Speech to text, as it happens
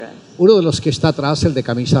Uno de los que está atrás, el de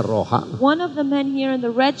camisa roja, One of the men here in the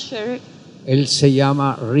red shirt, él se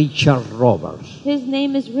llama Richard Roberts. his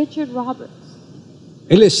name is Richard Roberts.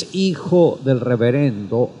 Él es hijo del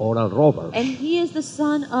reverendo Oral Roberts. And he is the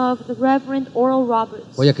son of the Reverend Oral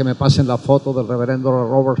Roberts. Voy a que me pasen la foto del reverendo Oral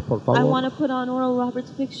Roberts, por I favor. want to put on Oral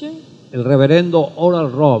Roberts' picture. El reverendo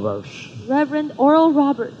Oral Roberts, Reverend Oral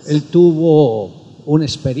Roberts. él tuvo una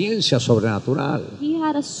experiencia sobrenatural. He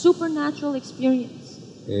had a supernatural experience.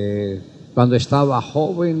 Cuando estaba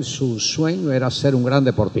joven, su sueño era ser un gran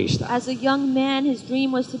deportista, As a young man, his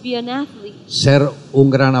dream was to be an athlete, ser un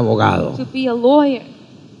gran abogado, to be a lawyer,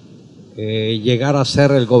 llegar a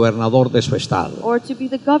ser el gobernador de su estado. or to be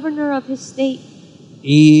the governor of his state.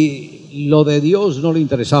 Y lo de Dios no le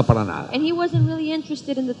interesaba para nada. And he wasn't really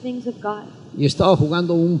interested in the things of God. Y estaba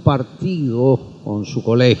jugando un partido con su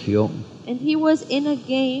colegio And he was in a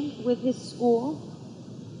game with his school,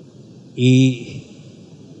 y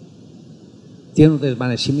tiene un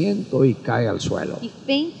desvanecimiento y cae al suelo. he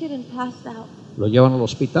fainted and passed out. Lo llevan al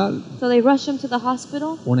hospital, So they rushed him to the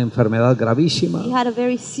hospital. una enfermedad gravísima, He had a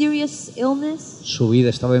very serious illness. su vida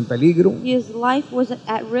estaba en peligro. His life was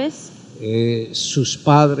at risk. Sus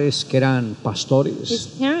padres, que eran His pastores,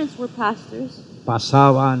 parents were pastors.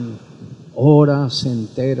 pasaban horas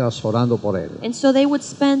enteras orando por él. And so they would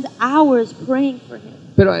spend hours praying for him.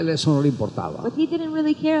 Pero a él eso no le importaba. But he didn't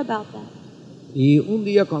really care about that. Y un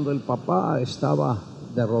día, cuando el papá estaba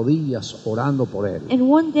de rodillas orando por él, And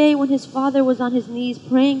one day when his father was on his knees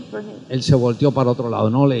praying for him, él se volteó para otro lado,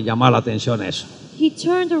 no le llamaba la atención eso. he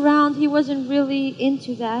turned around. He wasn't really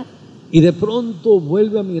into that. Y de pronto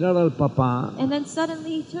vuelve a mirar al papá And then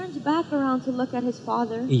suddenly he turns back around to look at his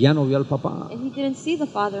father, y ya no vio al papá. and he didn't see the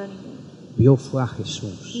father anymore. Vio fue a He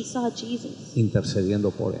Jesús saw Jesus,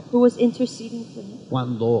 intercediendo por él. who was interceding for him.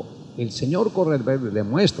 Cuando el Señor corre el velo y le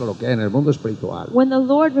muestra lo que hay en el mundo espiritual, When the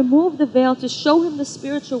Lord removed the veil to show him the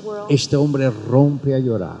spiritual world, este hombre rompe a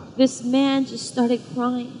llorar. this man just started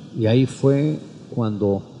crying. Y ahí fue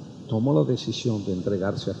cuando tomó la decisión de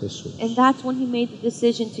entregarse a Jesús And that's when he made the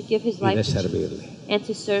decision to give his y de life to Jesus servirle. and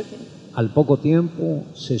to serve him. Al poco tiempo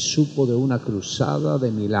se supo de una cruzada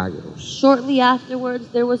de milagros. Shortly afterwards,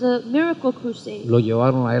 there was a miracle crusade, Lo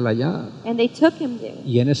llevaron a él allá and they took him there.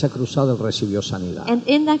 y en esa cruzada él recibió sanidad. And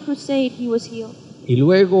in that crusade, he was healed. Y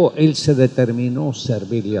luego él se determinó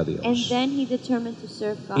servirle a And Dios. then he determined to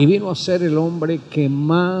serve God. Y vino a ser el hombre que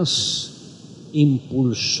más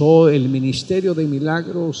impulsó el ministerio de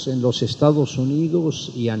milagros en los Estados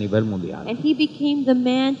Unidos y a nivel mundial. And he became the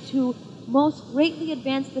man to most greatly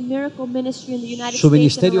advance the miracle ministry in the United Su States and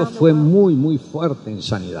ministerio around the fue world. muy fuerte en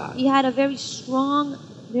sanidad. He had a very strong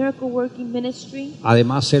miracle working ministry,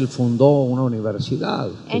 Además, él fundó una universidad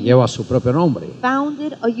que And- lleva su propio nombre.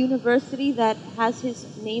 founded a university that has his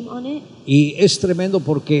name on it. Y es tremendo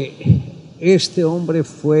porque este hombre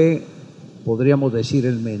fue, podríamos decir,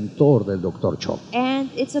 el mentor del Dr. Cho. And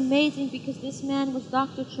it's amazing because this man was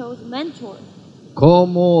Dr. Cho's mentor.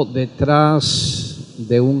 Como detrás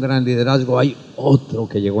de un gran liderazgo hay otro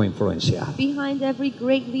que llegó a influenciar. Behind every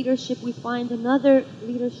great leadership, we find another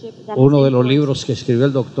leadership that Uno has de los influenced. libros que escribió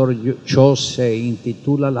el Dr. Cho se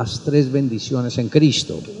intitula Las tres bendiciones en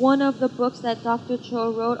Cristo. One of the books that Dr.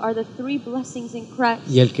 Cho wrote are the 3 blessings in Christ.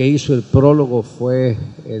 Y el que hizo el prólogo fue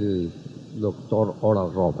el Dr.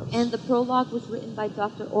 Oral Roberts. And the prologue was written by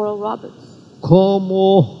Dr. Oral Roberts.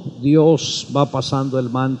 Cómo Dios va pasando el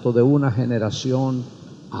manto de una generación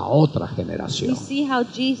a otra We generación. see how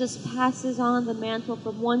Jesus passes on the mantle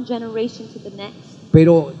from one generation to the next.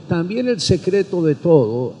 Pero también el secreto de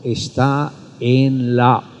todo está en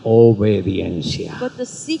la obediencia. But the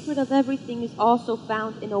secret of everything is also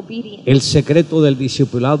found in obedience. El secreto del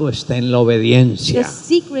discipulado está en la The obediencia.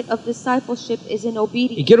 secret of discipleship is in Y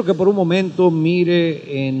obedience. quiero que por un momento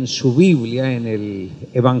mire en su Biblia, en el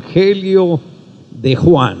Evangelio de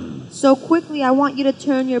Juan, So quickly, I want you to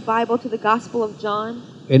turn your Bible to the Gospel of John,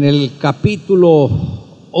 en el capítulo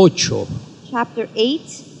 8. chapter 8.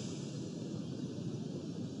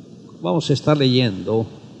 Vamos a estar leyendo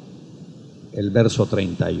el verso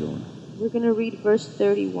 31. We're going to read verse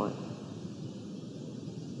 31.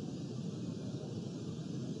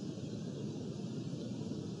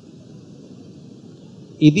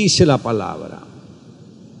 Y dice la palabra: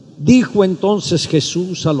 dijo entonces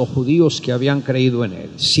Jesús a los judíos que habían creído en él: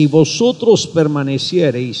 si vosotros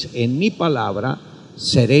permaneciereis en mi palabra,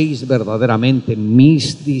 seréis verdaderamente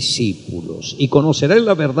mis discípulos y conoceréis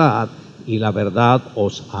la verdad, y la verdad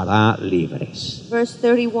os hará libres. Verse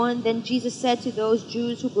 31, then Jesus said to those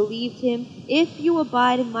Jews who believed him, if you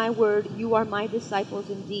abide in my word, you are my disciples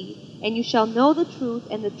indeed, and you shall know the truth,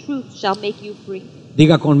 and the truth shall make you free.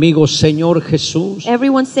 Diga conmigo, Señor Jesús,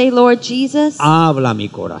 Everyone say, Lord Jesus, habla mi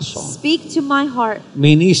corazón, speak to my heart,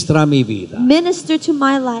 ministra mi vida. minister to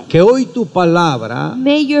my life. Que hoy tu palabra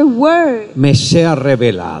May your word me sea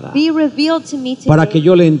revelada be revealed to me para que today,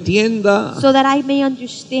 yo la entienda, so that I may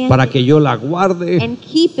understand para it que yo la guarde, and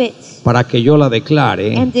keep it para que yo la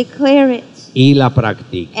declare and declare it y la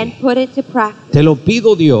practique. and put it to practice. Te lo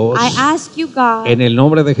pido, Dios, I ask you, God, en el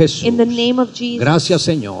nombre de Jesús. in the name of Jesus. Gracias,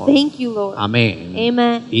 Señor. Thank you, Lord. Amén.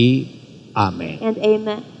 Amen Y amén. and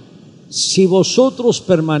amen. Si vosotros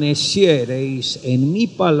permaneciereis en mi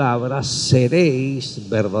palabra, seréis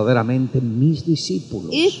verdaderamente mis discípulos.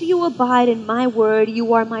 If you abide in my word,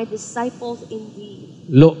 you are my disciples indeed.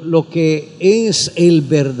 Lo que es el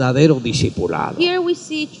verdadero discipulado. Here we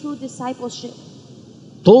see true discipleship.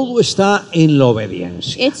 Todo está en la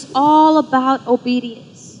obediencia. It's all about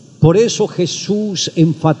obedience. Por eso Jesús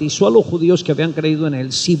enfatizó a los judíos que habían creído en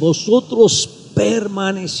él: si vosotros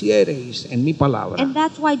permaneciereis en mi palabra, And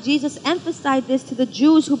that's why Jesus emphasized this to the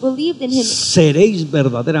Jews who believed in him. seréis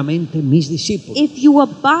verdaderamente mis discípulos. If you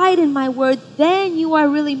abide in my word, then you are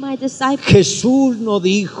really my disciples. Jesús no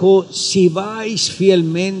dijo: si vais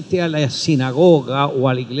fielmente a la sinagoga o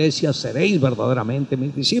a la iglesia, seréis verdaderamente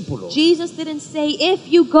mis discípulos. Jesus didn't say, if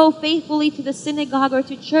you go faithfully to the synagogue or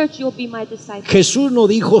to church, you'll be my disciples. Jesús no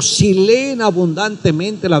dijo: si leen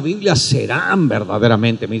abundantemente la Biblia, serán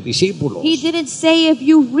verdaderamente mis discípulos. He didn't say, if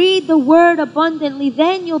you read the word abundantly,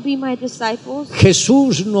 then you'll be my disciples.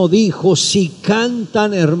 Jesús no dijo: si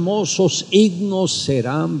cantan hermosos himnos,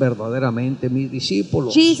 serán verdaderamente mis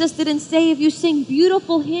discípulos. Jesus didn't say, if you sing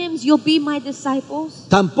beautiful hymns, you'll be my disciples.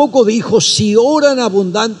 Tampoco dijo: si oran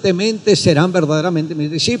abundantemente, serán verdaderamente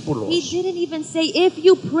mis discípulos. He didn't even say, if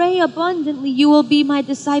you pray abundantly, you will be my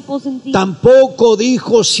disciples indeed. Tampoco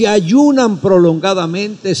dijo: si ayunan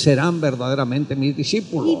prolongadamente, serán verdaderamente mis He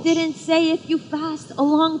discípulos. didn't say, if you fast a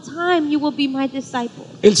long time, you will be my disciple.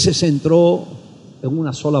 Él se centró en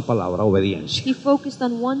una sola palabra: obediencia. He focused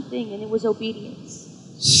on one thing, and it was obedience.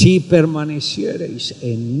 Si permaneciereis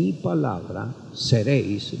en mi palabra,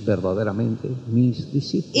 seréis verdaderamente mis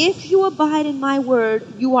discípulos. If you abide in my word,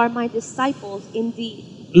 you are my disciples indeed.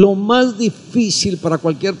 Lo más difícil para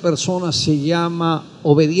cualquier persona se llama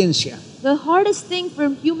obediencia. The hardest thing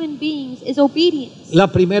for human beings is obedience.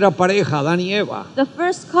 La primera pareja, Adán y Eva, The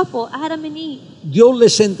first couple, Adam and Eve, Dios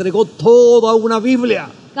les entregó toda una Biblia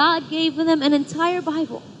God gave them an entire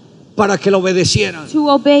Bible para que la obedecieran. to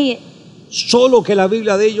obey it. Solo que la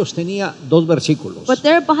Biblia de ellos tenía 2 versículos. But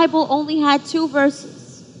their Bible only had 2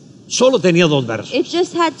 verses. Solo tenía 2 versos. It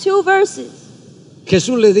just had 2 verses.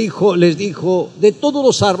 Jesús les dijo: de todos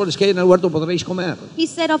los árboles que hay en el huerto podréis comer, He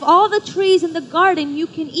said, of all the trees in the garden you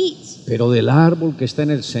can eat, pero del árbol que está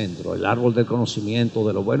en el centro, el árbol del conocimiento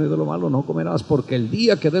de lo bueno y de lo malo, no comerás, porque el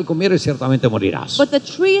día que de él comieres ciertamente morirás. but the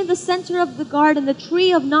tree in the center of the garden, the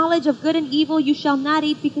tree of knowledge of good and evil, you shall not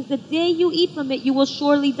eat, because the day you eat from it, you will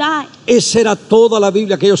surely die. Esa era toda la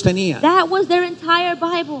Biblia que ellos tenían. That was their entire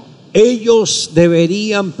Bible. Ellos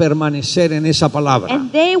deberían permanecer en esa palabra. And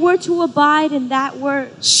they were to abide in that word.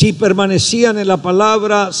 Si permanecían en la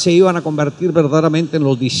palabra, se iban a convertir verdaderamente en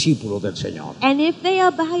los discípulos del Señor. And if they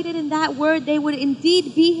abided in that word, they would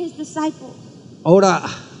indeed be his disciples. Ahora,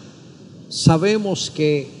 sabemos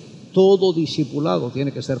que todo discipulado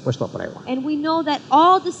tiene que ser puesto a prueba. And we know that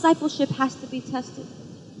all discipleship has to be tested.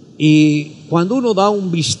 Y cuando uno da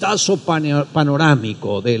un vistazo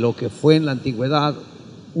panorámico de lo que fue en la antigüedad,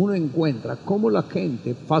 uno encuentra cómo la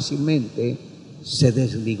gente fácilmente se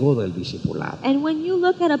desligó del discipulado. And when you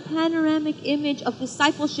look at a panoramic image of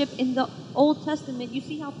discipleship in the Old Testament, you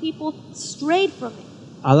see how people strayed from it.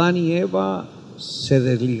 Adán y Eva se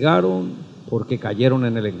desligaron porque cayeron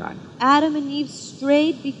en el engaño. Adam and Eve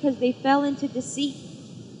strayed because they fell into deceit.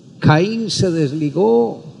 Caín se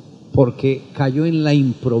desligó porque cayó en la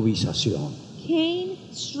improvisación. Cain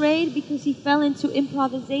strayed because he fell into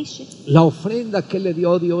improvisation. La ofrenda que le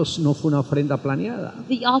dio Dios no fue una ofrenda planeada.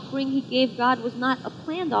 The offering he gave God was not a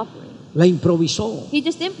planned offering. La improvisó. He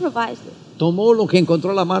just improvised it. Tomó lo que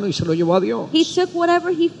encontró a la mano y se lo llevó a Dios. He took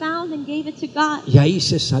whatever he found and gave it to God. Y ahí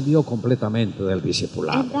se salió completamente del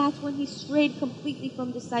discipulado. And that's when he strayed completely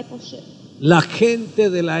from discipleship. La gente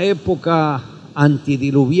de la época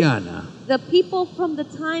antidiluviana, The people from the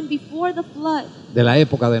time before the flood, de la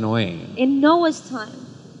época de Noé, in Noah's time,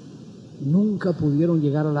 nunca pudieron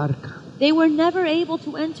llegar al arca they were never able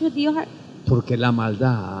to enter the ark porque la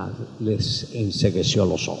maldad les encegueció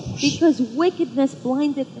los ojos. because wickedness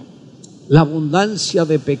blinded them. La abundancia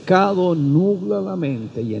de pecado nubla la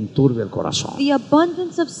mente y enturbia el corazón. The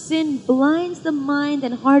abundance of sin blinds the mind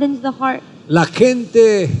and hardens the heart. La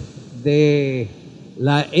gente de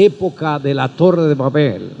la época de la Torre de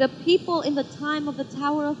Babel, The people in the time of the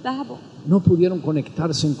Tower of Babel no pudieron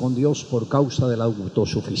conectarse con Dios por causa de la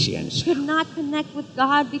autosuficiencia. could not connect with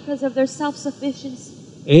God because of their self-sufficiency.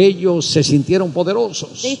 Ellos se sintieron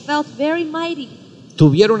poderosos. They felt very mighty.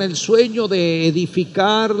 Tuvieron el sueño de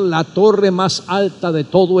edificar la torre más alta de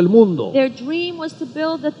todo el mundo. Their dream was to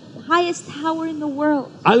build the highest tower in the world.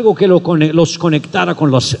 Algo que los conectara con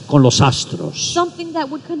los astros. Something that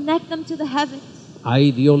would connect them to the heavens.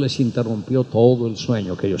 Ahí Dios les interrumpió todo el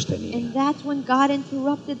sueño que ellos tenían. And that's when God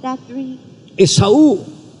interrupted that dream. Esaú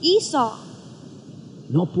Esau,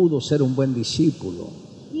 no pudo ser un buen discípulo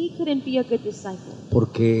he couldn't be a good disciple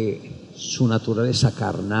porque su naturaleza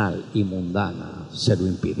carnal y mundana se lo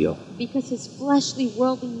impidió because his fleshly,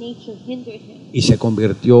 worldly nature hindered him. y se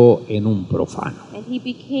convirtió en un profano. And he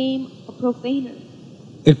became a profaner.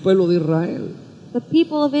 El pueblo de Israel The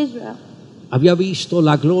people of Israel, había visto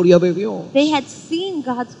la gloria de Dios, they had seen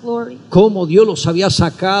God's glory. cómo Dios los había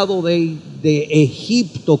sacado de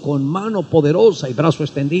Egipto con mano poderosa y brazo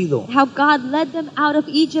extendido. How God led them out of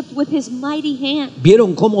Egypt with his mighty hand.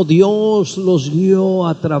 Vieron cómo Dios los guió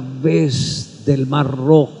a través del Mar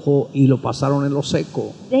Rojo y lo pasaron en lo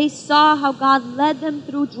seco. They saw how God led them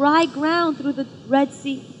through dry ground, through the Red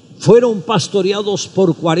Sea. Fueron pastoreados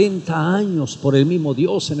por 40 años por el mismo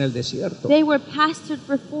Dios en el desierto. They were pastored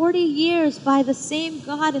for 40 years by the same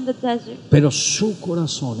God in the desert. Pero su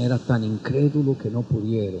corazón era tan incrédulo que no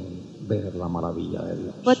pudieron ver la maravilla de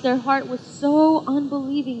Dios. But their heart was so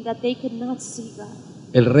unbelieving that they could not see God.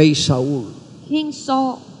 El rey Saúl King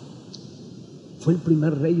Saul fue el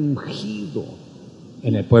primer rey ungido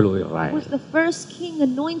en el pueblo de Israel. was the first king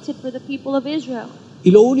anointed for the people of Israel. Y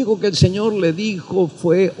lo único que el Señor le dijo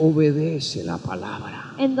fue: obedece la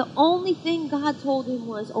palabra. And the only thing God told him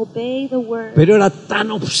was obey the word. Pero era tan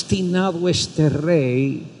obstinado este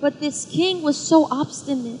rey But this king was so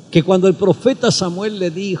obstinate que cuando el profeta Samuel le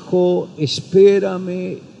dijo: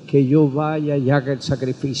 espérame que yo vaya y haga el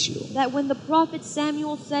sacrificio, that when the prophet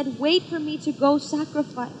Samuel said, wait for me to go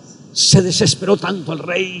sacrifice, se desesperó tanto el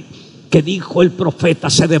rey que dijo: el profeta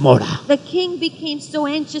se demora. the king became so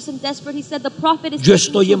anxious and desperate. He said, the prophet is Yo taking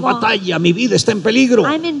estoy too en long. batalla, mi vida está en peligro.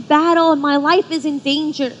 I'm in battle and my life is in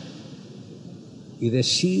danger. Y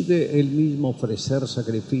decide él mismo ofrecer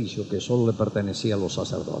sacrificio que solo le pertenecía a los And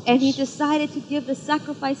he sacerdotes. decided to give the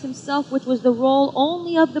sacrifice himself, which was the role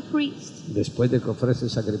only of the priest. Después de que ofrece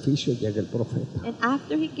el sacrificio, llega el profeta And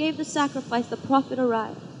after he gave the sacrifice, the prophet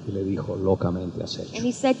arrived. y le dijo: locamente has And hecho.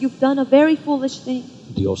 he said, you've done a very foolish thing.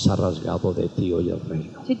 Dios ha rasgado de ti hoy el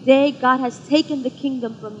reino. Today, God has taken the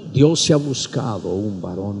kingdom from you. Dios se ha buscado un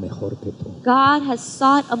varón mejor que tú, God has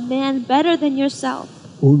sought a man better than yourself,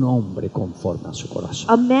 un hombre conforme a su corazón,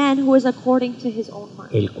 a man who is according to his own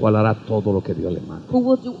heart, el cual hará todo lo que Dios le manda. who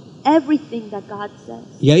will do everything that God says.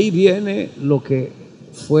 Y ahí viene lo que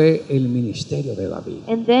fue el ministerio de David.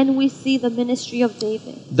 And then we see the ministry of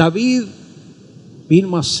David. David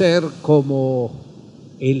vino a ser como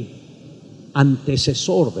el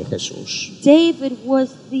antecesor de Jesús. David was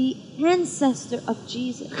the ancestor of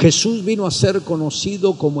Jesus. Jesús vino a ser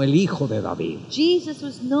conocido como el hijo de David. Jesus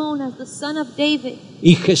was known as the son of David.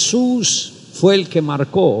 Y Jesús fue el que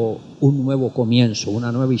marcó un nuevo comienzo,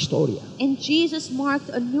 una nueva historia And Jesus marked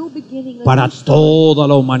a new beginning, a para new story toda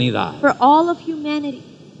la humanidad. for all of humanity.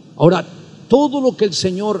 Ahora, todo lo que el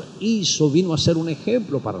Señor hizo vino a ser un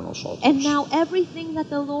ejemplo para nosotros. And now everything that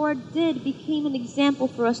the Lord did became an example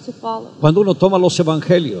for us to follow. Cuando uno toma los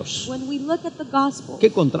evangelios, When we look at the gospel, ¿qué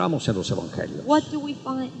encontramos en los evangelios? what do we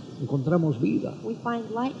find? Encontramos vida, We find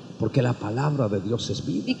life, porque la palabra de Dios es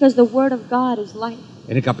vida. because the word of God is life.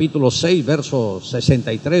 En el capítulo 6, verso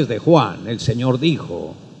 63 de Juan, el Señor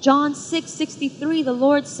dijo: John 6:63, the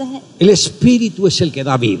Lord said, el Espíritu es el que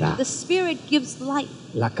da vida, the Spirit gives life.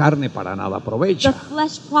 la carne para nada The aprovecha.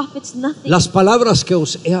 flesh profits nothing. Las palabras que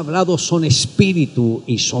os he hablado son espíritu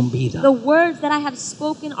y son vida. The words that I have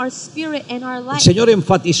spoken are spirit and are El life. Señor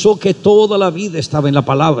enfatizó que toda la vida estaba en la The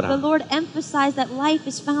palabra. Lord emphasized that life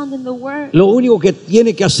is found in the word. Lo único que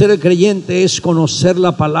tiene que hacer el creyente es conocer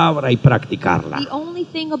la palabra y practicarla. The only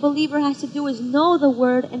thing a believer has to do is know the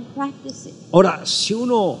word and practice it. Ahora, si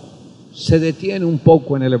uno se detiene un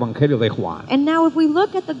poco en el Evangelio de Juan, And now if we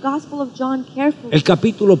look at the Gospel of John carefully, el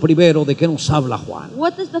capítulo primero, ¿de qué nos habla Juan?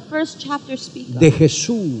 what does the first chapter speak of? De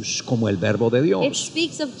Jesús como el verbo de It Dios.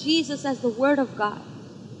 speaks of Jesus as the Word of God.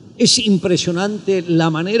 Es impresionante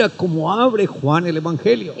la manera como abre Juan el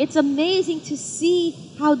Evangelio. It's amazing to see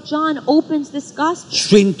how John opens this gospel.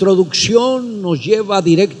 Su introducción nos lleva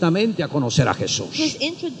directamente a conocer a Jesús. His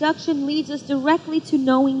introduction leads us directly to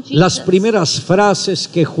knowing Jesus. Las primeras frases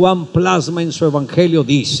que Juan plasma en su Evangelio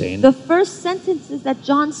dicen: The first sentences that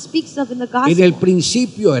John speaks of in the gospel. en el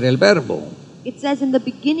principio era el Verbo. It says, in the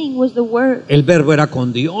beginning was the Word. El Verbo era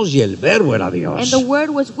con Dios y el Verbo era Dios. And the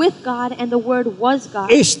Word was with God, and the Word was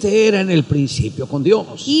God. Este era en el principio con Dios.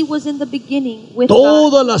 He was in the beginning with God.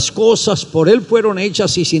 Todas las cosas por Él fueron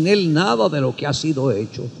hechas y sin Él nada de lo que ha sido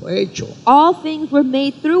hecho fue hecho. All things were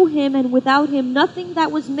made through Him, and without Him nothing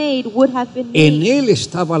that was made would have been made. En Él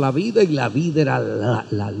estaba la vida y la vida era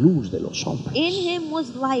la luz de los hombres. In Him was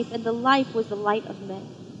life, and the life was the light of men.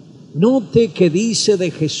 Note que dice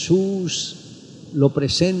de Jesús, lo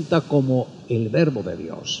presenta como el Verbo de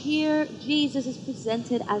Dios. Here, Jesus is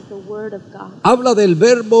presented as the Word of God. Habla del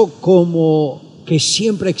Verbo como que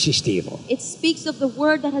siempre ha existido. It speaks of the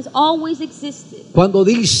Word that has always existed. Cuando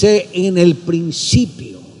dice en el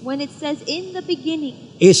principio, When it says in the beginning,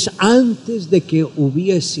 es antes de que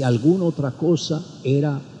hubiese alguna otra cosa,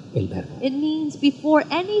 era el Verbo. it means before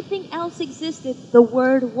anything else existed, the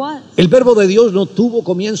Word was. El Verbo de Dios no tuvo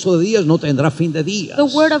comienzo de días, no tendrá fin de días. The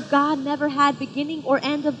Word of God never had beginning or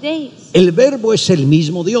end of days. El Verbo es el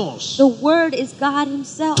mismo Dios. The Word is God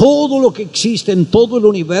Himself. Todo lo que existe en todo el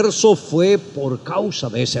universo fue por causa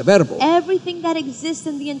de ese Verbo. Everything that exists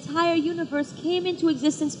in the entire universe came into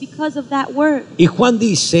existence because of that Word. Y Juan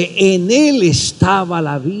dice, en Él estaba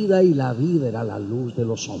la vida y la vida era la luz de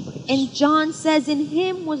los hombres. And John says, in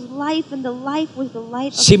Him was life, and the life was the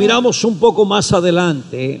light of Si men. miramos un poco más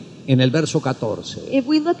adelante, en el verso 14, If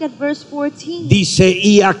we look at verse 14, dice,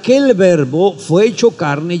 y aquel Verbo fue hecho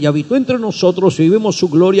carne y habitó entre nosotros y vimos su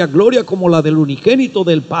gloria, gloria como la del unigénito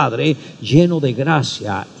del Padre, lleno de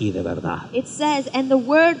gracia y de verdad. it says, and the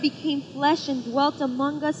Word became flesh and dwelt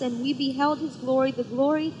among us, and we beheld His glory, the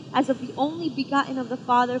glory as of the only begotten of the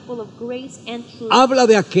Father, full of grace and truth. Habla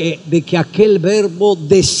de que aquel Verbo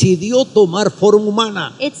decidió tomar forma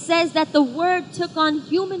humana, It says that the Word took on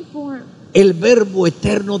human form, el Verbo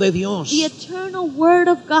eterno de Dios. the eternal Word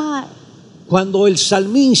of God. Cuando el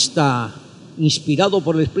salmista, inspirado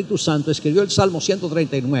por el Espíritu Santo, escribió el Salmo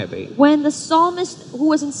 139, When the psalmist, who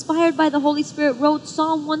was inspired by the Holy Spirit, wrote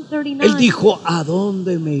Psalm él 139, dijo, ¿a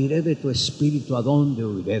dónde me iré de tu espíritu? ¿A dónde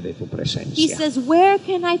huiré de tu he presencia? says, where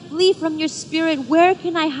can I flee from your spirit? Where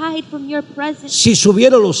can I hide from your presence? Si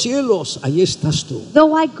subiera a los cielos, allí estás tú.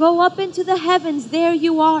 Though I go up into the heavens, there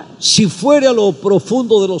you are. Si fuera a lo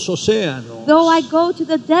profundo de los océanos, Though I go to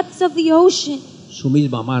the depths of the ocean, su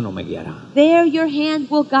misma mano me guiará. there your hand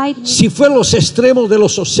will guide me. Si fuera a los extremos de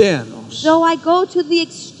los océanos, Though I go to the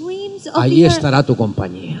extremes of allí the earth, estará tu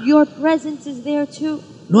compañía. your presence is there too.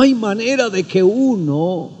 No hay manera de que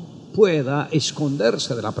uno pueda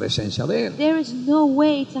esconderse de la presencia de Él. There is no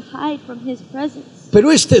way to hide from His presence.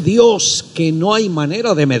 Pero este Dios que no hay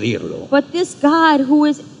manera de medirlo, But this God who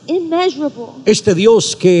is immeasurable, este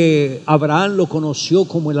Dios que Abraham lo conoció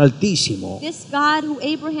como el Altísimo, this God who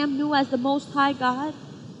Abraham knew as the Most High God,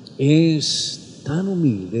 es tan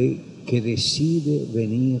humilde que decide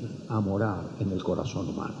venir a morar en el corazón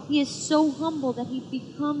humano. He is so humble that He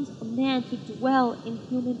becomes a man to dwell in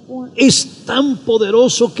human form. Es tan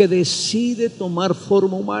poderoso que decide tomar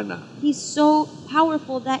forma humana. He's so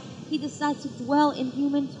powerful that He decides to dwell in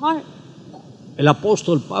human heart. El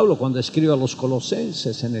apóstol Pablo, cuando escribe a los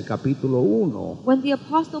Colosenses en el capítulo 1, When the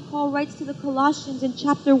Apostle Paul writes to the Colossians in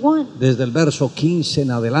chapter 1, desde el verso 15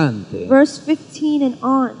 en adelante, verse 15 and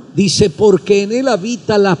on, dice, porque en él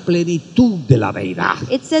habita la plenitud de la deidad.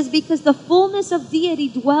 it says, because the fullness of deity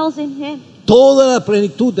dwells in Him. Toda la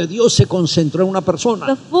plenitud de Dios se concentró en una The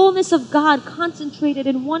persona. fullness of God concentrated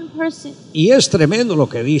in one person. Y es tremendo lo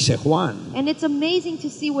que dice Juan. And it's amazing to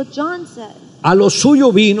see what John says. A lo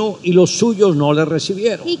suyo vino y los suyos no le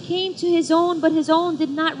recibieron. He came to His own, but His own did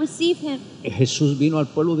not receive Him. Jesús vino al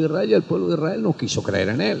pueblo de Israel y el pueblo de Israel no quiso creer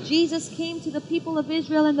en él. Jesus came to the people of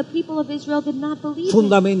Israel, and the people of Israel did not believe Him.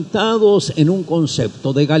 Fundamentados en un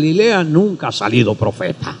concepto de Galilea nunca ha salido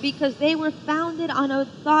profeta. Because they were founded on a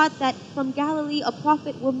thought that from Galilee a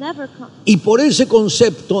prophet will never come. Y por ese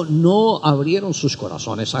concepto no abrieron sus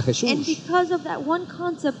corazones a And Jesús. because of that one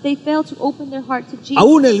concept, they failed to open their heart to Jesus.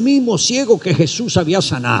 Aún el mismo ciego que Jesús había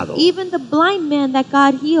sanado, Even the blind man that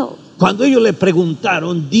God healed, Cuando ellos le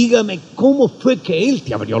preguntaron, dígame, ¿cómo fue que Él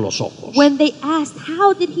te abrió los ojos? When they asked,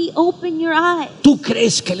 how did he open your eyes? ¿Tú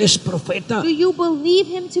crees que Él es profeta? Do you believe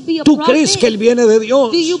him to be a ¿Tú prophet? crees que Él viene de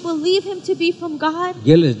Dios? Do you believe him to be from God? Y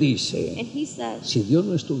Él les dice, And he said, si Dios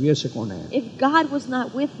no estuviese con Él, if God was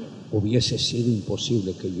not with him, hubiese sido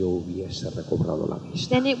imposible que yo hubiese recobrado la vista.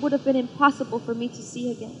 then it would have been impossible for me to see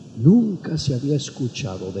again. Nunca se había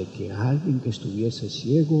escuchado de que a alguien que estuviese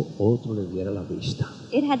ciego, otro le diera la vista.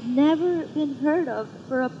 It had never been heard of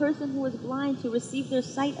for a person who was blind to receive their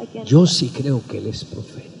sight again. Yo sí creo que Él es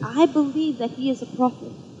profeta, I believe that he is a prophet.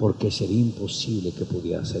 porque sería imposible que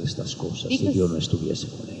pudiera hacer estas cosas si Because Dios no estuviese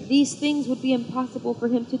con Él. these things would be impossible for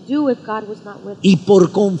him to do if God was not with him. Y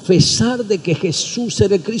por confesar de que Jesús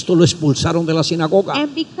era el Cristo, lo expulsaron de la sinagoga.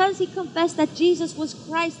 And because he confessed that Jesus was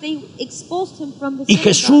Christ, they expulsed him from the Y synagogue.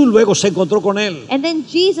 Jesús luego se encontró con él. And then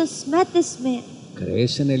Jesus met this man.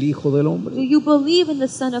 ¿Crees en el Hijo del Do Hombre? you believe in the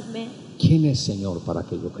Son of Man? ¿Quién es, Señor, para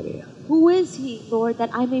que yo crea? Who is he, Lord, that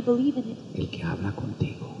I may believe in him? El que habla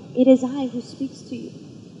contigo. It is I who speaks to you.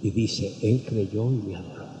 Y dice, Él creyó y le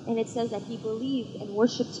adoró. And it says that he believed and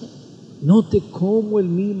worshipped him. Note cómo el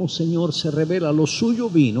mismo Señor se revela. Lo suyo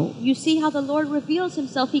vino, You see how the Lord reveals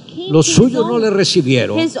himself. He came los to his suyos no own. le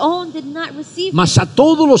recibieron, His own did not receive mas him. a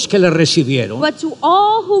todos los que le recibieron, But to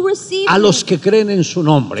all who received a los him, que creen en su to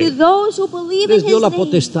nombre, those who believe les in dio his la name,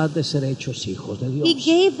 potestad de ser hechos hijos de he Dios,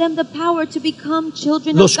 gave them the power to become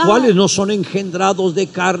children los of cuales God, no son engendrados de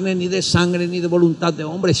carne, ni de sangre, ni de voluntad de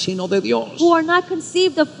hombre, sino de Dios. who are not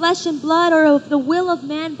conceived of flesh and blood or of the will of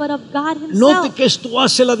man, but of God Note himself. que esto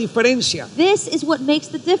hace la diferencia. This is what makes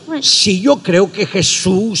the difference. Si yo creo que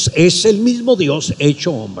Jesús es el mismo Dios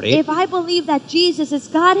hecho hombre, If I believe that Jesus is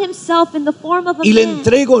God himself in the form of a y le man,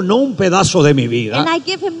 entrego no un pedazo de mi vida, and I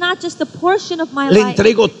give him not just a portion of my le life,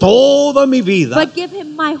 entrego toda mi vida, but give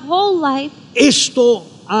him my whole life, esto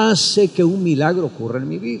hace que un milagro ocurra en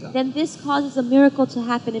mi vida. then this causes a miracle to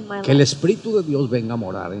happen in my Que el life. Espíritu de Dios venga a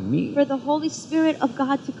morar en mí, For the Holy Spirit of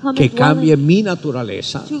God to come que and dwell cambie in me, mi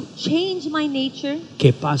naturaleza, to change my nature,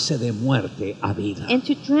 que pase de muerte a vida, and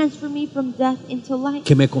to transfer me from death into life,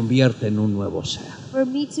 que me convierta en un nuevo ser. for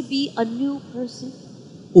me to be a new person.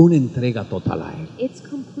 Una entrega total a Él. It's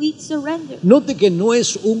complete surrender. Note que no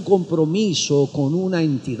es un compromiso con una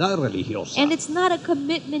entidad religiosa, And it's not a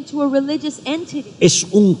commitment to a religious entity. es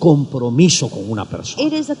un compromiso con una It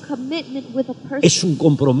persona, is a commitment with a person. es un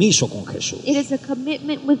compromiso con Jesús. It is a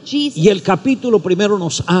commitment with Jesus. Y el capítulo primero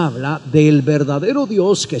nos habla del verdadero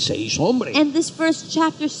Dios que se hizo hombre. And this first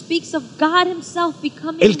chapter speaks of God himself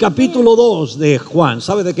becoming El the capítulo 2 de Juan,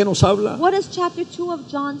 ¿sabe de qué nos habla? man. What does chapter 2 of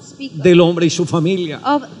John speak of? Del hombre y su familia.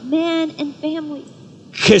 Of man and family.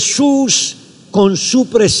 Jesús con su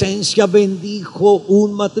presencia bendijo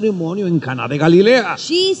un matrimonio en Caná de Galilea.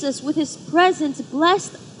 Jesus, with his presence,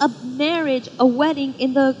 blessed a marriage, a wedding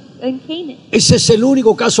in Canaan. Ese es el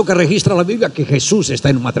único caso que registra la Biblia que Jesús está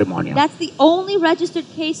en un matrimonio. That's the only registered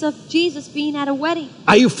case of Jesus being at a wedding.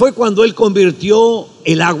 Ahí fue cuando él convirtió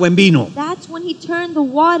el agua en vino. That's when he turned the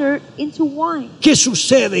water into wine. ¿Qué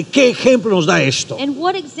sucede? ¿Qué ejemplo nos da esto? And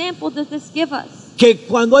what example does this give us? Que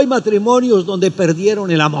cuando hay matrimonios donde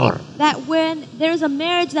perdieron el amor, That when there's a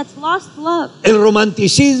marriage that's lost love, el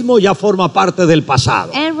romanticismo ya forma parte del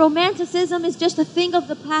pasado. and romanticism is just a thing of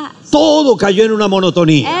the past. Todo cayó en una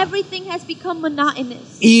monotonía. Everything has become monotonous.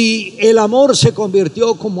 Y el amor se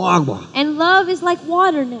convirtió como agua, And love is like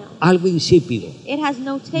water now. algo insípido. It has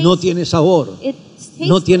no taste. No tiene sabor, It's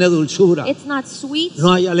no tasteless. tiene dulzura, It's not sweet.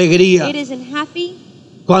 no hay alegría. It isn't happy.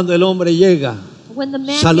 Cuando el hombre llega, When the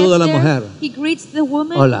man saluda a la gets there, mujer. he greets the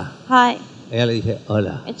woman. Hola. Hi. ella le dice,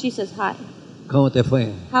 hola, And she says, hi. ¿cómo te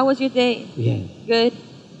fue? How was your day? Bien. Good.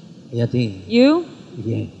 ¿Y a ti? You?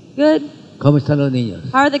 Bien. Good. ¿Cómo están los niños?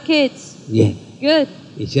 How are the kids? Bien. Good.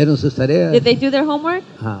 ¿Hicieron sus tareas? Did they do their homework?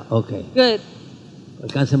 Ah, ok. Good.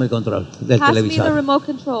 Alcánceme el control del Pass me the televisor. remote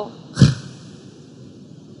control.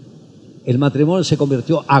 El matrimonio se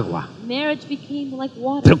convirtió agua. Marriage became like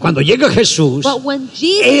water. Pero cuando llega Jesús, But when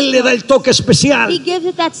Jesus Él le da el toque especial. he gives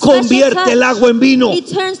it that special Convierte touch. el agua en vino. He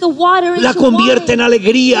turns the water into La convierte en wine.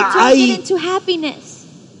 alegría. He turns it Hay into happiness.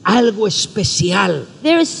 algo especial.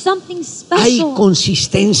 There is something Hay special.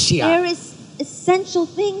 consistencia. There is essential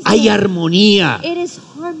things. Hay there. armonía. It is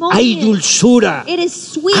harmonious. Hay dulzura. It is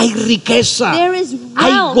sweet. Hay riqueza. There is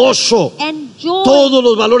Hay wealth gozo. and joy. Todos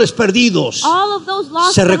los valores perdidos All of those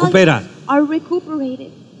lost se values recuperan. are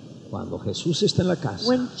recuperated. Cuando Jesús está en la casa,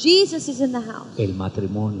 when Jesus is in the house, el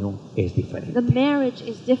matrimonio es diferente. the marriage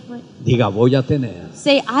is different. Diga, voy a tener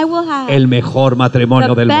Say, I will have el mejor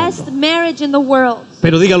matrimonio the del best mundo. marriage in the world.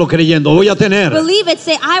 Pero dígalo creyendo, voy a tener Believe it.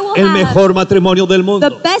 Say, I will el have mejor matrimonio del the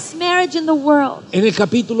mundo. best marriage in the world. En el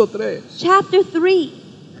capítulo 3, Chapter 3,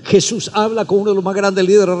 Jesús habla con uno de los más grandes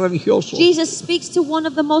líderes religiosos Jesus speaks to one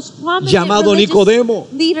of the most prominent llamado religious Nicodemo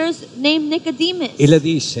leaders named Nicodemus. y le And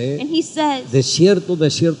dice, he says, de cierto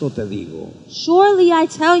te digo, surely I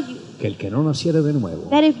tell you que el que no naciere de nuevo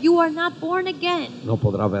that if you are not born again, no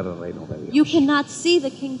podrá ver el reino de you Dios. cannot see the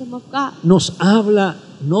kingdom of God. Nos habla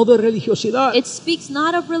no de religiosidad. It speaks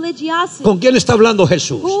not of religiosity. ¿Con quién está hablando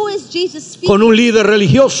Jesús? Who is Jesus speaking? Con un líder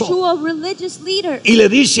religioso. To a religious leader. Y le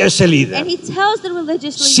dice a ese And líder, he tells the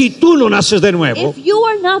religious si leader, tú no naces de nuevo, if you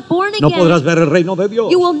are not born no again, podrás ver el reino de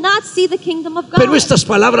Dios. you will not see the kingdom of God. Pero estas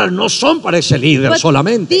palabras no son para ese líder But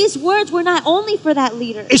solamente. these words were not only for that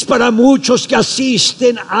leader. Es para muchos que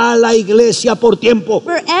asisten a la iglesia por tiempo,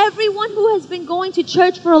 For everyone who has been going to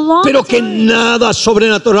church for a long pero que time, nada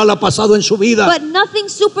sobrenatural ha pasado en su vida. but nothing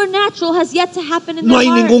supernatural has yet to happen in No their hay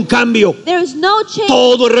heart. ningún cambio. There is no change.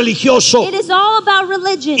 Todo es religioso. It is all about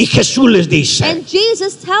religion. Y Jesús les dice, And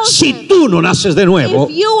Jesus tells si them, tú no naces de nuevo,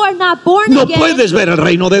 if you are not born no again, puedes ver el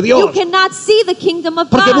reino de you Dios. cannot see the kingdom of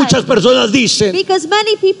Porque God. muchas personas dicen, Because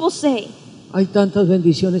many people say, hay tantas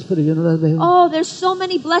bendiciones, pero yo no las veo. oh, there's so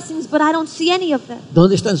many blessings, but I don't see any of them.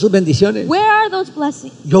 ¿Dónde están sus bendiciones? Where are those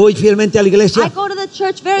blessings? Yo voy fielmente a la I iglesia, go to the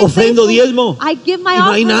church very ofrendo faithfully. diezmo, I give my y no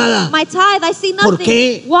hay offering, nada. my tithe, I see ¿Por nothing.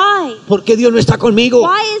 qué? Why? ¿por qué Dios no está conmigo?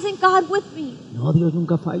 Why isn't God with me? No, Dios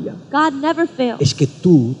nunca falla. God never fails. Es que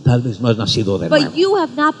tú tal vez no has nacido de nuevo. But you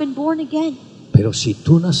have not been born again. Pero si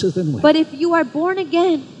tú naces de nuevo, But if you are born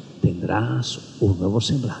again, tendrás un nuevo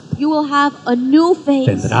semblante. you will have a new face.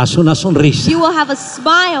 Tendrás una sonrisa. You will have a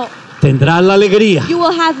smile. Tendrás la alegría. You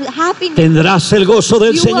will have happiness. Tendrás el gozo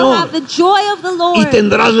del You will Señor. have the joy of the Y Lord.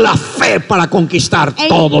 tendrás la fe para conquistar And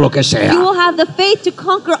todo lo que You sea. will have the faith to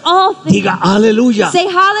conquer all things. Diga aleluya. Say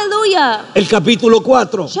hallelujah. El capítulo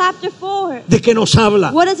 4, Chapter 4. ¿de qué nos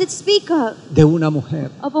habla? What does it speak of? De una mujer,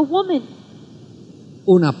 Of a woman,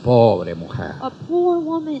 una pobre mujer a poor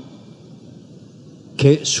woman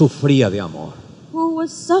que sufría de amor. who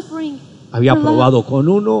was suffering. Había for love. probado con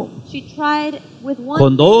uno, She tried with one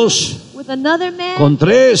con dos, with another man, con with the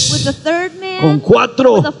tres, third man, con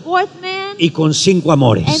cuatro with a fourth man, y con 5 and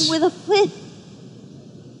amores. with a fifth.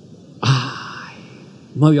 Ay,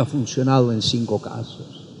 no había funcionado en 5 casos.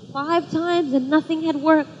 5 times and nothing had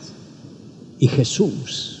worked. Y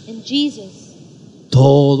Jesús And Jesus,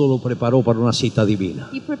 todo lo preparó para una cita divina.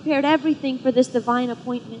 He prepared everything for this divine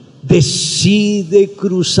appointment. Decide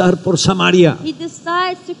cruzar por Samaria. He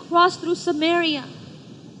decides to cross through Samaria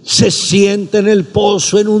Se sienta en el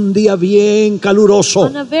pozo en un día bien caluroso.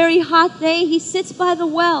 on a very hot day. He sits by the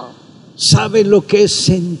well. ¿Saben lo que es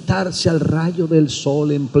sentarse al rayo del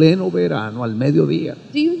sol en pleno verano, al mediodía?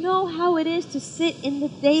 Do you know how it is to sit in the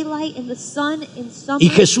daylight in the sun in summer? Y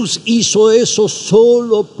Jesús hizo eso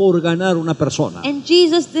solo por ganar una persona. And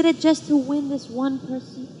Jesus did it just to win this one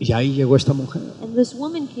person. Y ahí llegó esta mujer, And this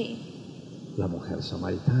woman came, la mujer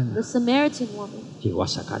samaritana. the Samaritan woman. Llegó a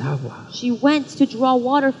sacar agua. She went to draw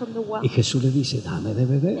water from the well. Y Jesús le dice, dame de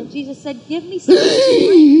beber. And Jesus said, give me something to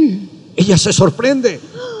drink. Ella se sorprende.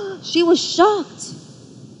 She was shocked.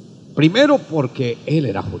 Primero porque él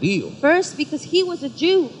era judío First, because he was a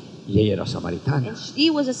Jew y ella era samaritana. and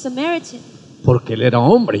she was a Samaritan. Porque él era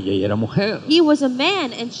hombre y ella era mujer. He was a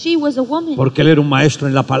man and she was a woman. Porque él era un maestro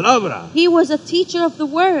en la palabra He was a teacher of the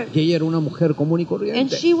word y ella era una mujer común y and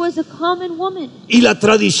corriente. she was a common woman. Y la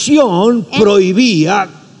tradición prohibía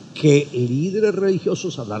que líderes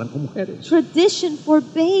religiosos hablaran con mujeres. Tradition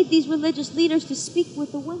forbade these religious leaders to speak with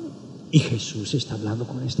the women. Y Jesús está hablando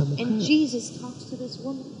con esta mujer. And Jesus talks to this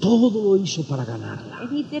woman. Todo lo hizo para ganarla.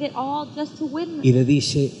 And he did it all just to win Y her. le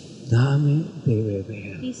dice, dame de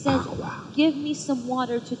beber He says, agua. give me some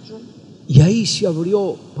water to drink. Y ahí se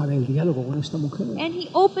abrió para el diálogo con esta mujer. And he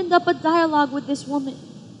opened up a dialogue with this woman.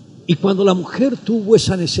 Y cuando la mujer tuvo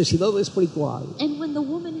esa necesidad espiritual, And when the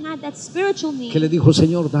woman had that spiritual que le need, dijo,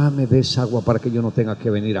 Señor, dame de esa agua para que yo no tenga que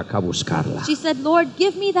venir acá a buscarla. she said, Lord,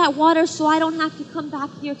 give me that water so I don't have to come back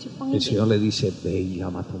here to find El it. Señor le dice, ve y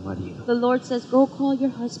llama a tu marido. The Lord says, go call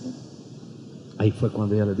your husband. Ahí fue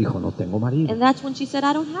cuando ella le dijo, no tengo marido. And that's when she said,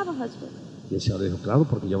 I don't have a husband. Y el Señor le dijo, claro,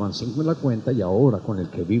 porque ya van 5 en la cuenta y ahora con el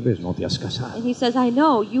que vives no te has casado. And he says, I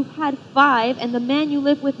know, you've had 5 and the man you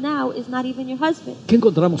live with now is not even your husband. ¿Qué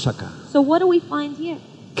encontramos acá? So what do we find here?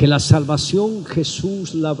 Que la salvación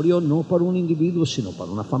Jesús la abrió no para un individuo, sino para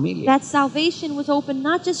una familia. That salvation was open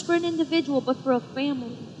not just for an individual, but for a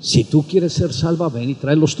family. Si tú quieres ser salva, ven y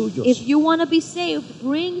trae los tuyos. If you want to be saved,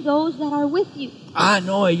 bring those that are with you. Ah,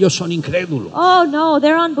 no, ellos son incrédulos. Oh no,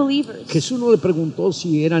 they're unbelievers. Jesús no le preguntó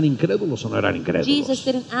si eran incrédulos o no eran incrédulos. Jesus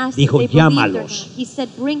didn't ask Dijo, if they believed or llámalos. not. He said,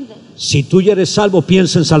 bring them. Si tú ya eres salvo,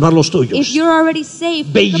 piensa en salvar los tuyos. If you're already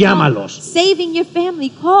saved, Ve y think about llámalos. saving your family,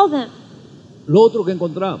 call them. Lo otro que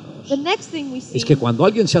encontramos The next thing we see es que cuando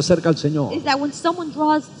alguien se acerca al Señor, is that when someone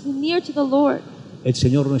draws near to the Lord, el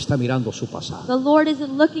Señor no está mirando su pasado, the Lord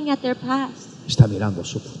isn't looking at their past. está mirando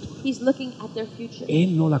su futuro. He's looking at their future.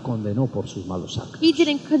 Él no la condenó por sus malos actos. He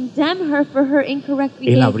didn't condemn her for her incorrect Él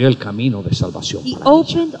behavior. abrió el camino de salvación He para ella.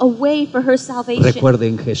 opened a way for her salvation. Recuerde,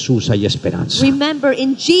 en Jesús hay esperanza. Remember,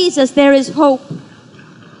 in Jesus there is hope.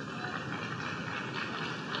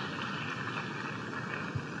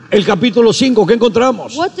 El capítulo 5, ¿qué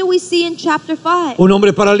encontramos? What do we see in chapter 5? Un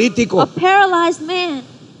hombre paralítico A paralyzed man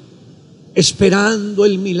esperando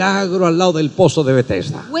el milagro al lado del pozo de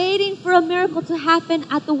Bethesda. waiting for a miracle to happen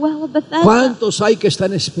at the well of Bethesda. ¿Cuántos hay que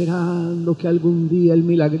están esperando que algún día el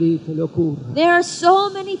milagrito le ocurra? There are so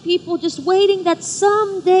many people just waiting that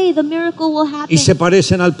someday the miracle will happen. Y se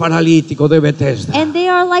parecen al paralítico de Bethesda, And they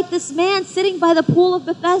are like this man sitting by the pool of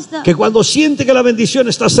Bethesda. que cuando siente que la bendición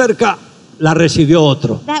está cerca, la recibió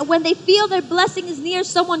otro. That when they feel their blessing is near,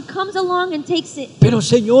 someone comes along and takes it. Pero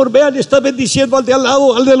Señor, vean, está bendiciendo al de al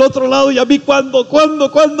lado, al del otro lado, y a mí ¿cuándo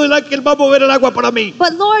el ángel va a mover el agua para mí?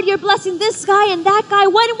 But Lord, you're blessing this guy and that guy.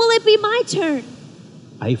 When will it be my turn?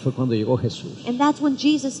 Ahí fue cuando llegó Jesús, And that's when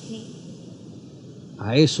Jesus came.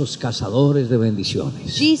 a esos cazadores de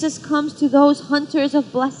bendiciones, Jesus comes to those hunters of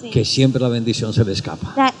blessing que siempre la bendición se le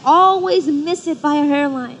escapa, that always miss it by a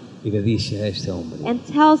hairline, y le dice a este hombre, and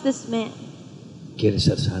tells this man, ¿quieres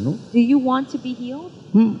ser sano? do you want to be healed?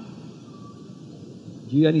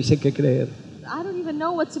 Yo ya ni sé qué creer. I don't even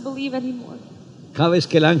know what to believe anymore. Cada vez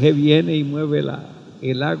que el ángel viene y mueve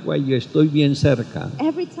el agua y yo estoy bien cerca,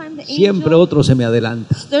 Every time the siempre angel otro se me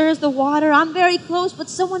adelanta. stirs the water, I'm very close, but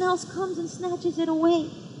someone else comes and snatches it away.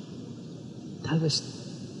 Tal vez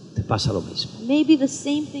te pasa lo mismo. Maybe the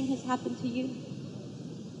same thing has happened to you.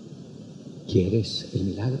 ¿Quieres el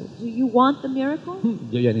milagro? Do you want the miracle?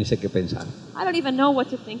 Yo ya ni sé qué pensar. I don't even know what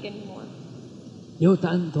to think anymore. Yo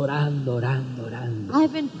tanto orando.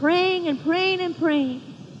 I've been praying and praying and praying.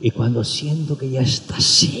 Y cuando siento que ya está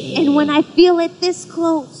así, And when I feel it this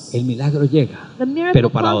close, el milagro llega, the miracle pero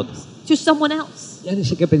para otro. comes to someone else. Ya ni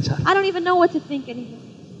sé qué pensar. I don't even know what to think anymore.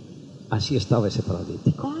 Así estaba ese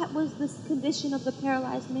paralítico. That was the condition of the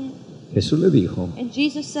paralyzed man. Jesús le dijo, And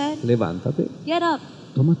Jesus said, levántate, get up,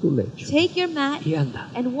 toma tu lecho take your mat, y anda.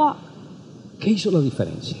 and walk. ¿Qué hizo la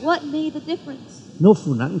diferencia? What made the difference? No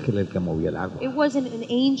fue un ángel el que movió el agua, It wasn't an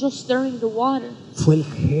angel stirring the water. fue el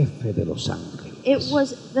jefe de los ángeles, It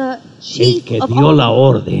was the el chief que of dio all. la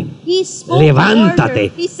orden. He spoke the Levántate,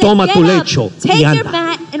 order. He said, toma get tu up, lecho take y your anda.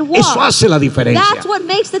 mat and walk. Eso hace la diferencia. That's what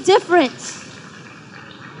makes the difference.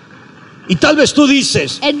 Y tal vez tú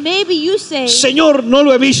dices, And maybe you say, Señor, no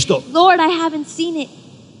lo he visto, Lord, I haven't seen it,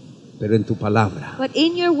 pero en tu palabra but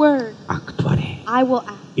in your word, actuaré. I will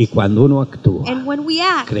act. Y cuando uno actúa And when we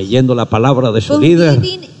act, creyendo la palabra de su líder,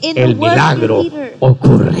 believing in the el word of milagro your leader,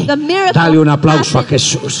 ocurre. the miracle Dale un aplauso a happens.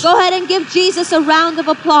 Jesús. Go ahead and give Jesus a round of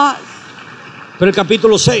applause. Pero el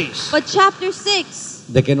capítulo 6, But chapter 6,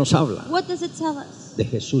 ¿de qué nos habla? what does it tell us? De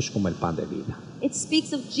Jesús como el pan de vida. It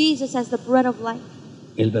speaks of Jesus as the bread of life.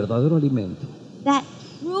 El verdadero alimento That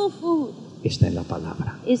true food está en la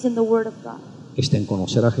palabra, is in the word of God. está en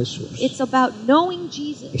conocer a Jesús, It's about knowing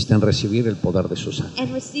Jesus está en recibir el poder de su sangre.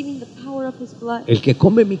 and receiving the power of his blood. El que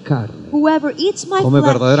come mi carne, Whoever eats my come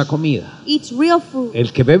verdadera flesh comida. eats real food,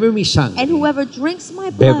 El que bebe mi and sangre, whoever drinks my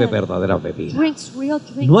bebe blood verdadera bebida. drinks real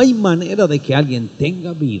drink. No hay manera de que alguien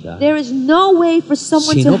tenga vida There is no way for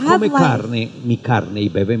someone si to no have come life mi carne y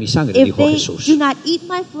bebe mi sangre, if dijo they Jesús. do not eat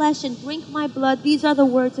my flesh and drink my blood. These are the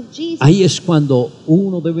words of Jesus. Ahí es cuando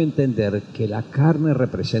uno debe entender que la carne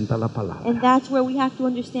representa la And palabra that's where we have to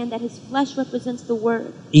understand that his flesh represents the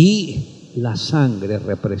word. y la sangre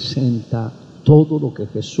representa todo lo que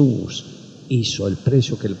Jesús hizo, el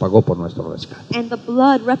precio que él pagó por nuestro rescate. And the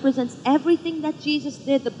blood represents everything that Jesus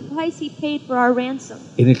did, the price he paid for our ransom.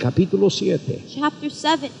 En el capítulo 7, Chapter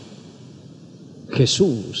 7,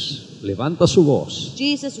 Jesús levanta su voz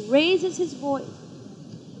Jesus raises his voice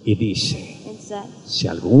y dice, and says, si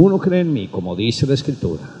alguno cree en mí, como dice la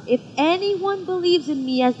Escritura, if anyone believes in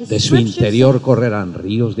me, as the de su scripture interior says, correrán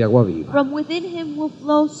ríos de agua viva. from within him will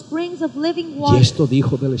flow springs of living Y water. esto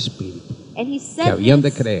dijo del Espíritu. And he que said habían de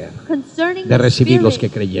this creer, concerning de the recibir los que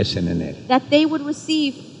Spirit creyesen en él. that they would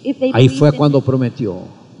receive if they Ahí believed fue in cuando him. prometió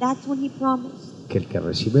That's when he promised que el que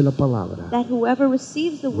recibe la palabra that whoever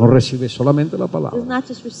receives the no word recibe solamente la does palabra, not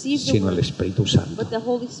just receive the sino el word, Espíritu Santo. but the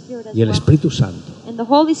Holy Spirit as Y el well. Espíritu Santo And the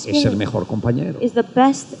Holy es el Spirit mejor compañero. is the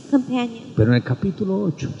best companion. Pero en el capítulo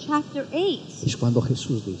 8 Chapter 8, es cuando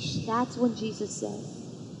Jesús dice, that's when Jesus said,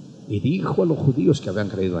 y dijo a los judíos que habían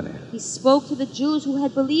creído en él, he spoke to the Jews who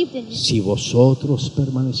had believed in him. si vosotros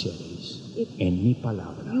permaneciereis If en mi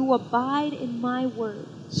palabra, you abide in my word,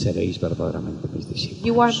 seréis verdaderamente mis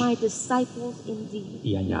you are discípulos. my disciples indeed.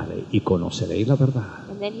 Y añade, y conoceréis la verdad,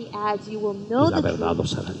 And then he adds, you will y know la the verdad truth,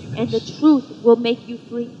 os hará and the libres. truth will make you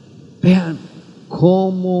free. Vean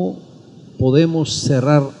cómo podemos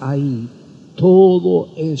cerrar ahí todo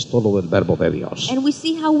esto, lo del verbo de Dios. And we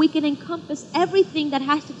see how we can encompass everything that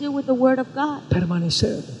has to do with the word of God.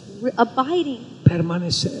 Permanecer, Abiding,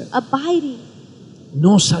 permanecer. abiding.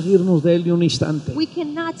 No salirnos de él ni un instante. We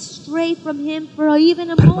cannot stray from him for even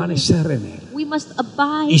a moment. Permanecer en él. We must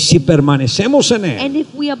abide. Y si permanecemos en él, And if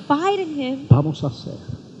we abide in him, vamos a ser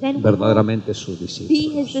then we verdaderamente sus will be his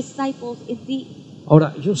discípulos. disciples indeed.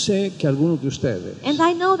 Ahora, yo sé que algunos de ustedes And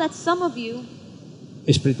I know that some of you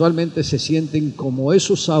espiritualmente se sienten como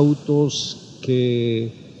esos autos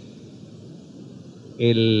que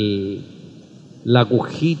la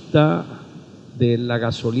agujita de la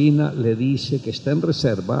gasolina le dice que está en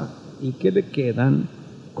reserva y que le quedan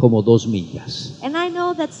como 2 millas. And I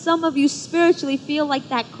know that some of you spiritually feel like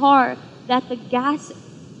that car that the gas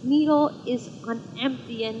needle is on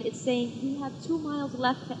empty and it's saying you have 2 miles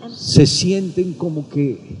left to empty. Se sienten como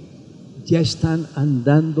que ya están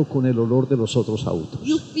andando con el olor de los otros autos,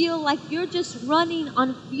 You feel like you're just running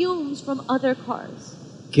on fumes from other cars.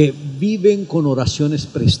 que viven con oraciones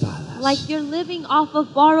prestadas. Like you're living off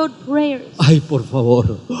of borrowed prayers. Ay, por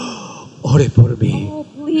favor, ore por mí. Oh,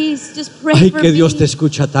 please, just pray Ay, for que Dios me. te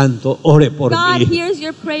escucha tanto, ore por God mí. hears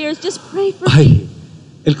your prayers. Just pray for me. Ay,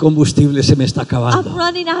 el combustible se me está I'm acabando.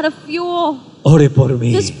 running out of fuel. Ore por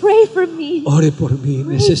mí. Just pray for me. Ore por mí.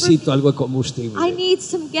 Pray Necesito for me. algo de combustible. I need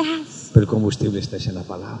some gas. Pero el combustible está en la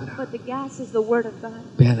palabra. But the gas is the word of God.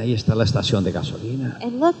 Vean, ahí está la estación de gasolina.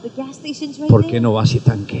 And look, the gas station's right ¿Por qué there. no vas y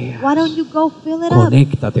tanqueas? Why don't you go fill it up?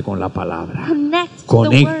 Conéctate con la palabra. Connect to the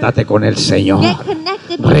Conéctate word. con el Señor. Get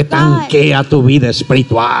connected with God. Retanquea tu vida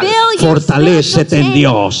espiritual. Fill your Fortalécete en spiritual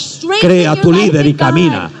Dios. tank. Strengthen Crea your tu life líder in y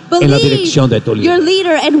camina God. en la Believe dirección de tu your líder.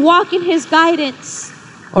 leader and walk in his guidance.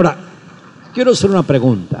 Ahora, quiero hacer una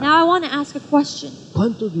pregunta. Now I want to ask a question.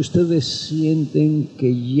 ¿Cuántos de ustedes sienten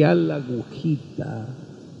que ya la agujita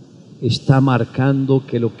está marcando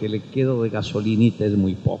que lo que le queda de gasolinita es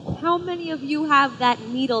muy poco? How many of you have that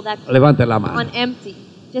needle that's Levante la on mano. empty?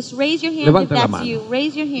 Just raise your hand Levante if la that's mano. you.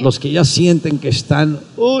 Raise your hand. Los que ya sienten que están,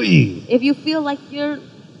 uy, If you feel like you're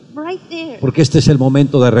right there. porque este es el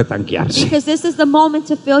momento de retanquearse. Because this is the moment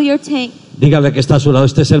to fill your tank. Dígale que está a su lado,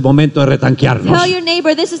 este es el momento de retanquearnos. Tell your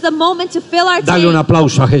neighbor this is the moment to fill our Dale un tank.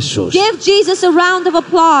 aplauso a Jesús. Give Jesus a round of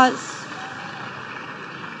applause.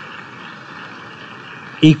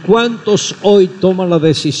 ¿Y cuántos hoy toman la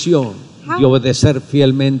decisión de obedecer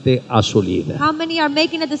fielmente a su líder? How many are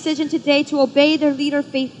making a decision today to obey their leader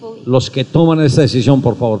faithfully? Los que toman esa decisión,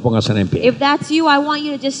 por favor, pónganse en pie. If that's you, I want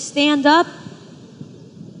you to just stand up.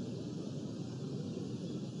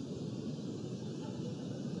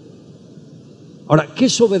 Ahora, ¿qué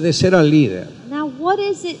es obedecer al líder? Now, what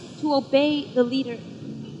is it to obey the leader?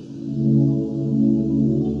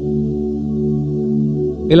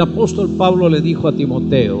 El apóstol Pablo le dijo a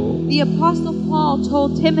Timoteo, The Apostle Paul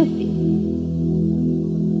told Timothy,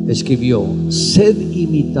 escribió, sed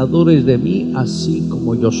imitadores de mí así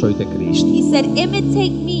como yo soy de Cristo. he said,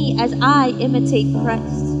 imitate me as I imitate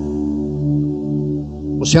Christ.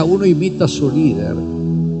 O sea, uno imita a su líder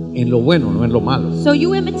en lo bueno, no en lo malo. So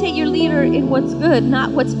you imitate your leader in what's good,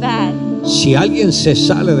 not what's bad. Si alguien se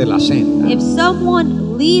sale de la senda, If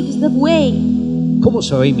someone leaves the way, ¿cómo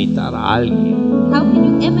se va a imitar a alguien how can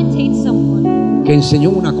you imitate someone que enseñó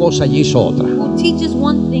una cosa y hizo otra? who teaches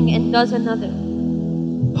one thing and does another?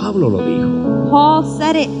 Pablo lo dijo. Paul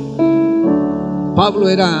said it. Pablo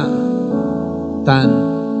era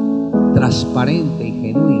tan transparente y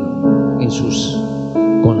genuino en sus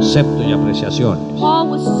conceptos y apreciaciones Paul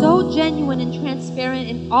was so genuine and transparent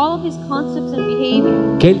in all of his concepts and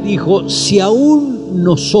behavior que él dijo, si aún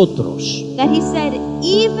nosotros that he said,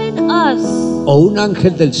 even us o un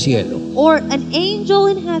ángel del cielo or an angel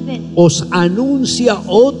in heaven os anuncia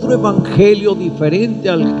otro evangelio diferente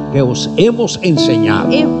al que os hemos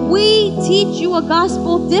enseñado, if we teach you a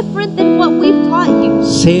gospel different than what we've taught you,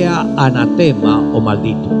 sea anatema o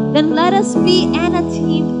maldito. then let us be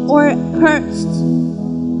anathemed or cursed.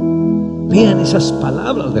 Vean esas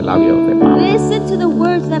palabras del labio de Pablo. Listen to the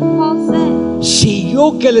words that Paul said. Si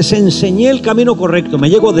yo que les enseñé el camino correcto me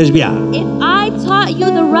llego a desviar, If I taught you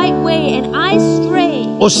the right way and I stray,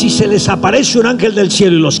 o si se les aparece un ángel del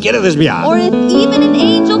cielo y los quiere desviar, or if even an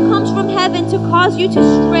angel comes from heaven to cause you to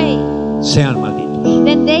stray, sean malditos.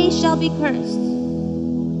 then they shall be cursed.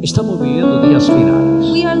 Estamos viviendo días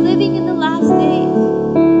finales. We are living in the last days.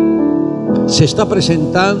 Se está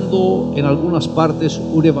presentando en algunas partes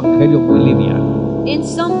un evangelio muy liviano. In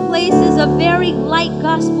some places, a very light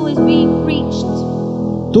gospel is being preached.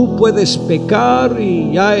 Tú puedes pecar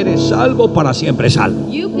y ya eres salvo, para siempre salvo.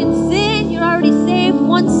 You can sin, you're already saved.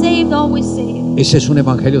 Once saved, always saved. Ese es un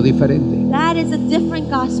evangelio diferente. That is a different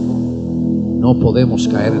gospel. No podemos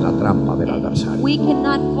caer en la trampa del adversario. We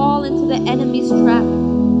cannot fall into the enemy's trap.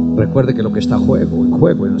 Recuerde que lo que está en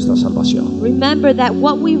juego es nuestra salvación. Remember that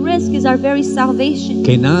what we risk is our very salvation.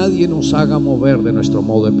 Que nadie nos haga mover de nuestro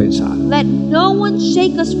modo de pensar. Let no one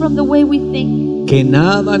shake us from the way we think. Que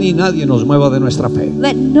nada ni nadie nos mueva de nuestra fe.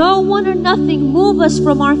 Let no one or nothing move us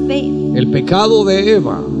from our faith. El pecado de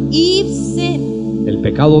Eva, Eve sinned. el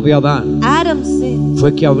pecado de Adán, Adam sinned.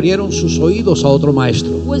 fue que abrieron sus oídos a otro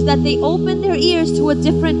maestro. Was that they opened their ears to a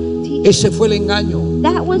different teacher. Ese fue el engaño.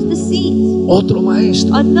 That was deceit. Otro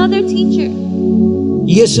maestro. Another teacher.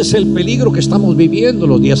 Y ese es el peligro que estamos viviendo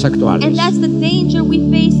los días actuales. And that's the danger we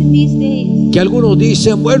face in these days. Que algunos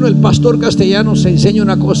dicen, bueno, el pastor Castellanos enseña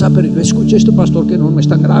una cosa, pero yo escuché a este pastor que no es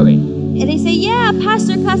tan grave. And they say, yeah,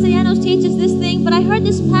 Pastor Castellanos teaches this thing, but I heard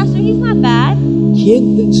this pastor, he's not bad.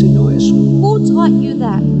 ¿Quién te enseñó eso? Who taught you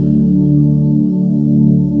that?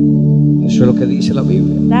 Eso es lo que dice la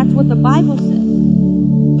Biblia. That's what the Bible says.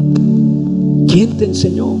 ¿Quién te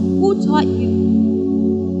enseñó? Who taught you?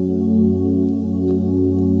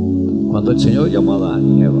 Cuando el Señor llamó a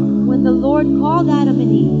Adán y Eva, When the Lord called Adam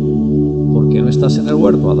and Eve, ¿por qué no estás en el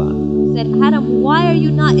huerto, Adán? said, Adam, why are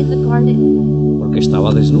you not in the garden? Porque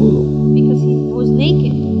estaba desnudo. Because he was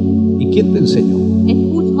naked. ¿Y quién te enseñó?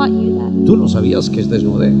 And who taught you that? Tú no sabías qué es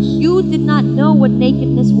desnudez. You did not know what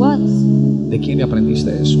nakedness was. ¿De quién le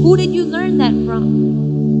aprendiste eso? Who did you learn that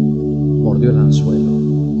from? Mordió el anzuelo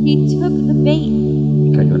He took the bait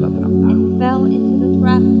y cayó en la trampa. and fell into the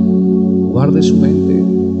trap. Guarde su mente,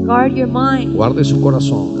 Guard your mind. guarde su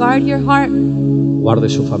corazón, Guard your heart. guarde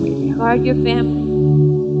su familia. Guard your family.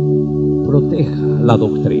 Proteja la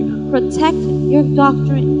doctrina. Protect your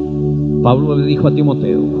doctrine. Pablo le dijo a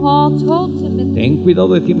Timoteo, Paul told Timothy, ten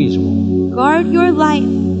cuidado de ti mismo guard your life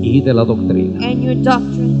y de la doctrina. and your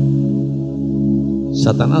doctrine.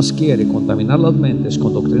 Satanás quiere contaminar las mentes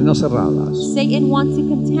con doctrinas cerradas Satan wants to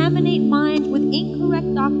contaminate minds with incorrect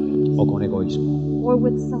doctrines o con egoísmo. or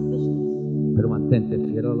with selfishness. Pero mantente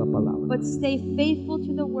fiel a la palabra But stay faithful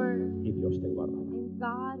to the word, y Dios te guarda.